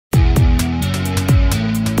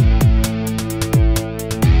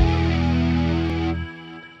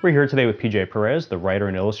We're here today with Pj Perez, the writer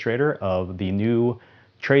and illustrator of the new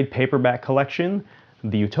trade paperback collection,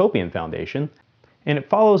 the Utopian Foundation. And it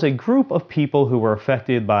follows a group of people who were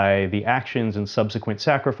affected by the actions and subsequent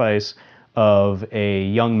sacrifice of a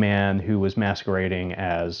young man who was masquerading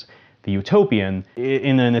as the Utopian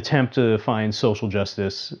in an attempt to find social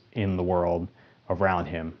justice in the world around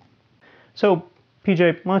him. So,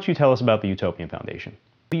 PJ, why don't you tell us about the Utopian Foundation?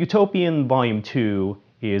 The Utopian Volume 2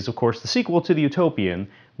 is, of course, the sequel to the Utopian,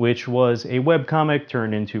 which was a webcomic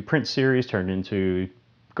turned into print series, turned into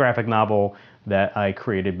graphic novel that I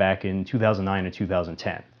created back in 2009 and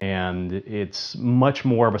 2010. And it's much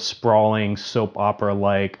more of a sprawling soap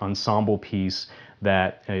opera-like ensemble piece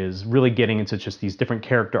that is really getting into just these different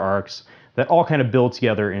character arcs that all kind of build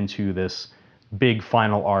together into this big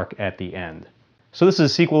final arc at the end. So this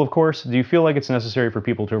is a sequel, of course. Do you feel like it's necessary for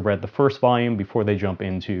people to have read the first volume before they jump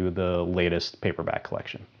into the latest paperback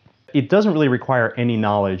collection? It doesn't really require any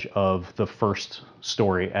knowledge of the first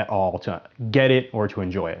story at all to get it or to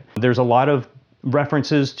enjoy it. There's a lot of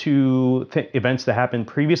references to events that happened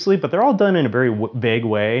previously, but they're all done in a very vague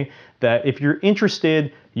way that if you're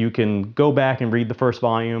interested, you can go back and read the first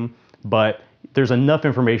volume, but there's enough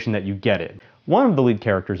information that you get it. One of the lead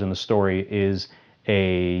characters in the story is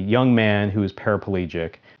a young man who is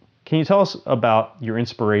paraplegic. Can you tell us about your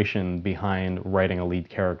inspiration behind writing a lead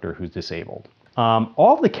character who's disabled?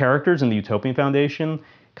 All of the characters in the Utopian Foundation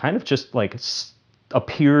kind of just like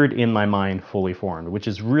appeared in my mind fully formed, which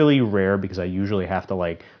is really rare because I usually have to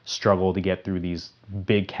like struggle to get through these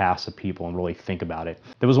big casts of people and really think about it.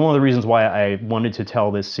 That was one of the reasons why I wanted to tell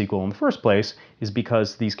this sequel in the first place, is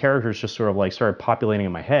because these characters just sort of like started populating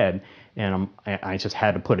in my head, and I just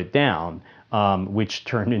had to put it down, which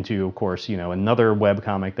turned into, of course, you know, another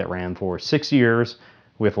webcomic that ran for 6 years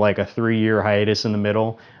with like a 3-year hiatus in the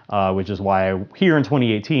middle, which is why here in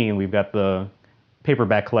 2018 we've got the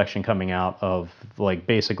paperback collection coming out of like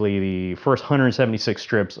basically the first 176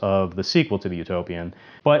 strips of the sequel to the Utopian.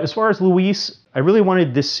 But as far as Luis, I really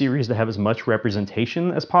wanted this series to have as much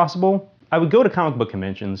representation as possible. I would go to comic book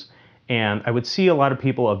conventions and I would see a lot of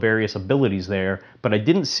people of various abilities there, but I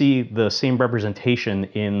didn't see the same representation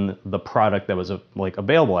in the product that was like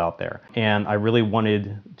available out there. And I really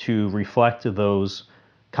wanted to reflect those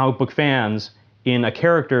comic book fans in a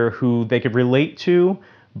character who they could relate to,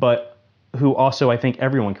 but who also I think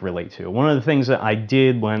everyone can relate to. One of the things that I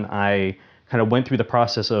did when I kind of went through the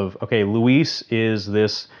process of, okay, Luis is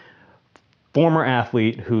this former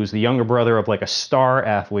athlete who's the younger brother of like a star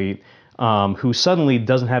athlete who suddenly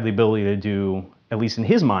doesn't have the ability to do, at least in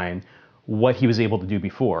his mind, what he was able to do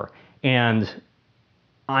before. And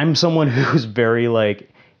I'm someone who's very like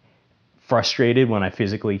frustrated when I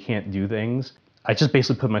physically can't do things. I just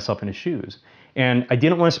basically put myself in his shoes. And I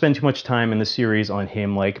didn't want to spend too much time in the series on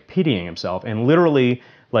him like pitying himself. And literally,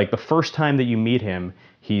 like the first time that you meet him,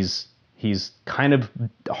 he's kind of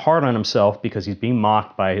hard on himself because he's being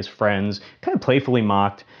mocked by his friends, kind of playfully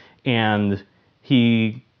mocked. And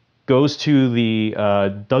he goes to the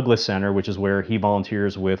Douglas Center, which is where he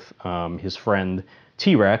volunteers with his friend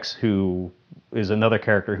T-Rex, who is another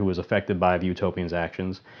character who was affected by the Utopian's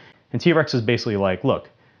actions. And T-Rex is basically like, look,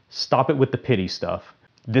 stop it with the pity stuff.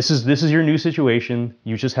 This is your new situation.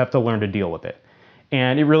 You just have to learn to deal with it.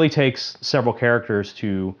 And it really takes several characters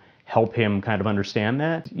to help him kind of understand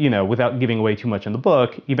that. You know, without giving away too much in the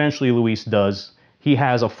book, eventually Luis does. He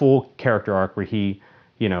has a full character arc where he,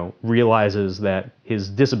 you know, realizes that his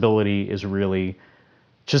disability is really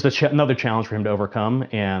just another challenge for him to overcome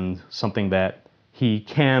and something that he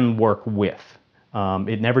can work with.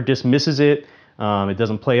 It never dismisses it. It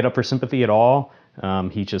doesn't play it up for sympathy at all.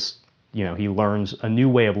 He just, you know, he learns a new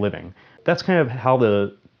way of living. That's kind of how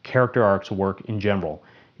the character arcs work in general,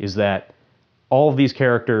 is that all of these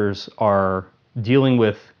characters are dealing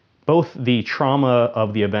with both the trauma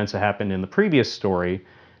of the events that happened in the previous story,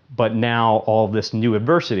 but now all this new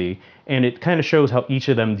adversity, and it kind of shows how each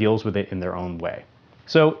of them deals with it in their own way.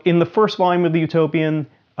 So in the first volume of the Utopian,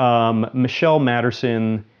 Michelle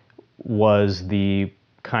Matterson was the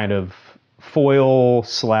kind of foil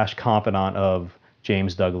 / confidant of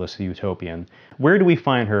James Douglas, the Utopian. Where do we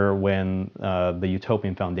find her when the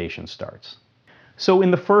Utopian Foundation starts? So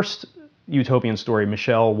in the first Utopian story,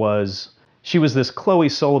 Michelle was this Chloe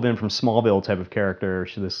Sullivan from Smallville type of character.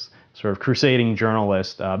 She's this sort of crusading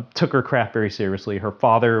journalist, took her craft very seriously. Her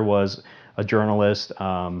father was a journalist. You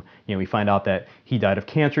know, we find out that he died of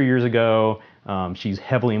cancer years ago. She's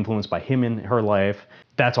heavily influenced by him in her life.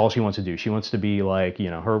 That's all she wants to do. She wants to be like,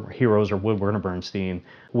 you know, her heroes are Woodward and Bernstein.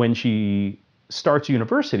 When she starts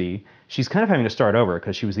university, she's kind of having to start over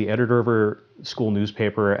because she was the editor of her school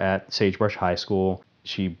newspaper at Sagebrush High School.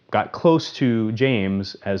 she got close to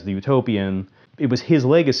James as the Utopian. It was his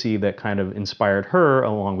legacy that kind of inspired her,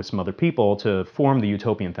 along with some other people, to form the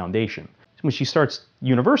Utopian Foundation. When she starts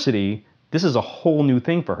university, this is a whole new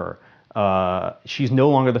thing for her. She's no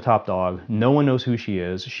longer the top dog. No one knows who she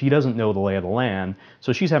is. She doesn't know the lay of the land.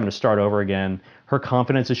 So she's having to start over again. Her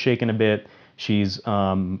confidence is shaken a bit. She's,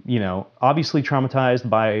 obviously traumatized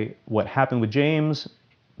by what happened with James,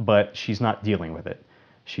 but she's not dealing with it.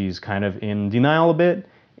 She's kind of in denial a bit,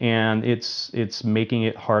 and it's making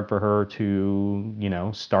it hard for her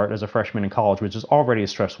to, start as a freshman in college, which is already a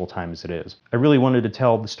stressful time as it is. I really wanted to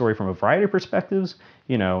tell the story from a variety of perspectives.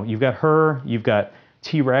 You've got her, you've got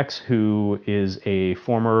T-Rex, who is a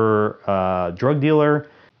former drug dealer.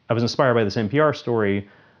 I was inspired by this NPR story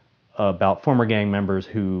about former gang members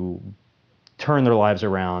who turn their lives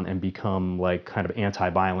around and become like kind of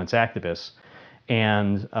anti-violence activists.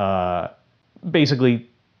 And basically,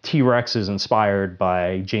 T-Rex is inspired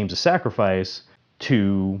by James's sacrifice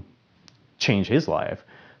to change his life.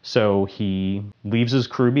 So he leaves his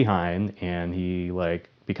crew behind and he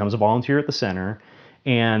becomes a volunteer at the center.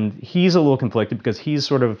 And he's a little conflicted because he's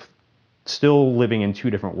sort of still living in two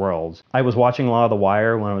different worlds. I was watching a lot of The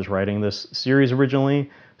Wire when I was writing this series originally,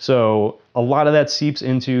 so a lot of that seeps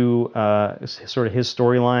into sort of his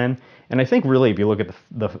storyline. And I think really, if you look at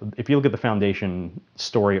the Foundation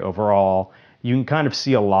story overall, you can kind of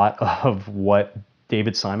see a lot of what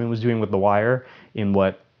David Simon was doing with The Wire in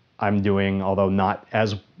what I'm doing, although not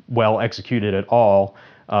as well executed at all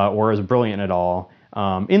or as brilliant at all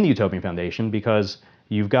in the Utopian Foundation, because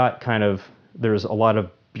you've got there's a lot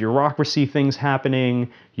of bureaucracy things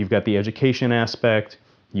happening. You've got the education aspect.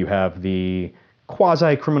 You have the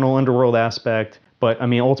quasi-criminal underworld aspect. But I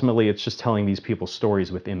mean, ultimately, it's just telling these people's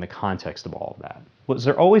stories within the context of all of that. Was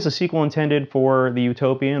there always a sequel intended for the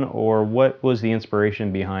Utopian, or what was the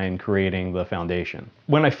inspiration behind creating the Foundation?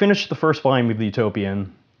 When I finished the first volume of the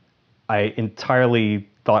Utopian, I entirely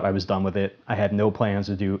thought I was done with it. I had no plans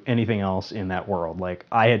to do anything else in that world.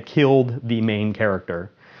 I had killed the main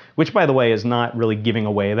character, which, by the way, is not really giving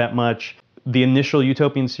away that much. The initial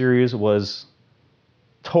Utopian series was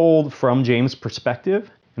told from James'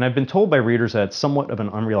 perspective, and I've been told by readers that it's somewhat of an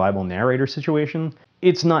unreliable narrator situation.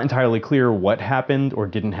 It's not entirely clear what happened or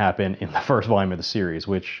didn't happen in the first volume of the series,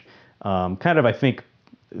 which I think,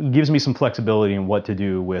 gives me some flexibility in what to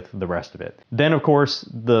do with the rest of it. Then, of course,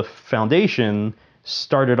 the Foundation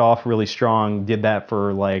started off really strong, did that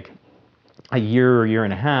for a year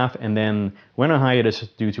and a half, and then went on hiatus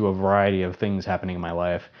due to a variety of things happening in my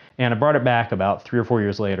life. And I brought it back about 3 or 4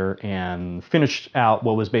 years later and finished out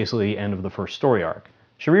what was basically the end of the first story arc.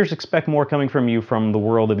 Should readers expect more coming from you from the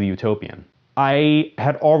world of the Utopian? I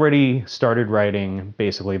had already started writing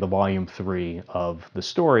basically the volume 3 of the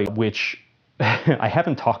story, which I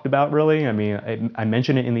haven't talked about really. I mean, I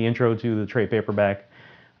mentioned it in the intro to the trade paperback.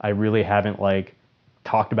 I really haven't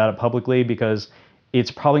talked about it publicly because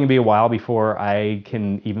it's probably gonna be a while before I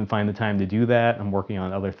can even find the time to do that. I'm working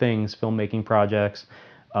on other things, filmmaking projects.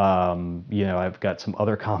 I've got some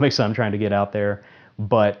other comics I'm trying to get out there,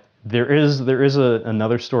 but there is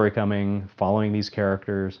another story coming following these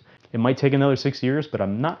characters. It might take another 6 years, but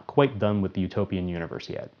I'm not quite done with the Utopian universe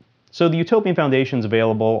yet. So the Utopian Foundation is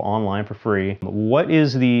available online for free. What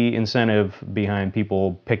is the incentive behind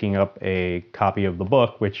people picking up a copy of the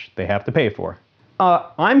book, which they have to pay for?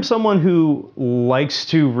 I'm someone who likes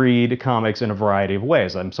to read comics in a variety of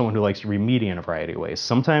ways. I'm someone who likes to read media in a variety of ways.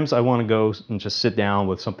 Sometimes I want to go and just sit down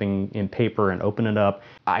with something in paper and open it up.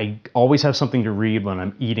 I always have something to read when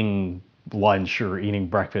I'm eating lunch or eating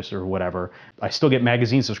breakfast or whatever. I still get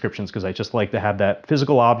magazine subscriptions because I just like to have that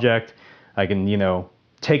physical object. I can,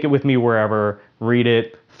 take it with me wherever, read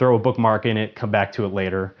it, throw a bookmark in it, come back to it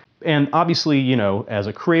later. And obviously, as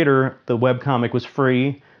a creator, the webcomic was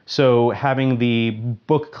free. So having the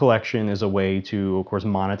book collection is a way to, of course,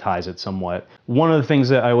 monetize it somewhat. One of the things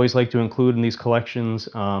that I always like to include in these collections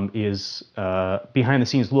is behind the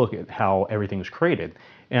scenes look at how everything was created.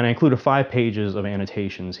 And I included 5 pages of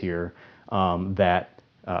annotations here that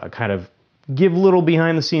kind of give little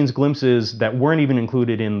behind the scenes glimpses that weren't even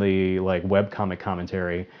included in the webcomic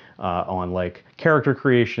commentary on character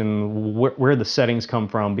creation, where the settings come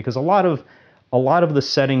from, because a lot of the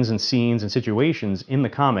settings and scenes and situations in the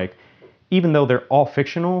comic, even though they're all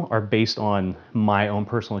fictional, are based on my own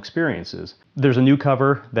personal experiences. There's a new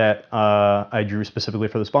cover that I drew specifically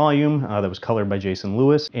for this volume that was colored by Jason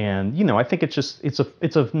Lewis, and I think it's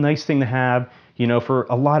a nice thing to have. For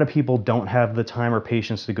a lot of people don't have the time or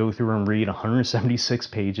patience to go through and read 176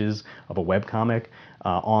 pages of a webcomic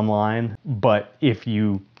online, but if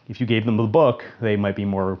you gave them the book, they might be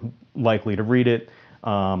more likely to read it.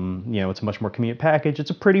 You know, it's a much more convenient package. It's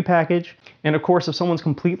a pretty package. And of course, if someone's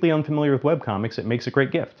completely unfamiliar with webcomics, it makes a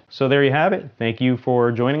great gift. So there you have it. Thank you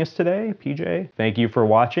for joining us today, PJ. Thank you for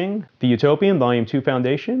watching. The Utopian Volume 2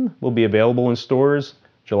 Foundation will be available in stores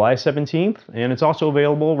July 17th, and it's also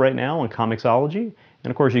available right now on Comixology.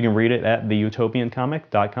 And of course, you can read it at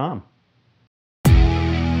theutopiancomic.com.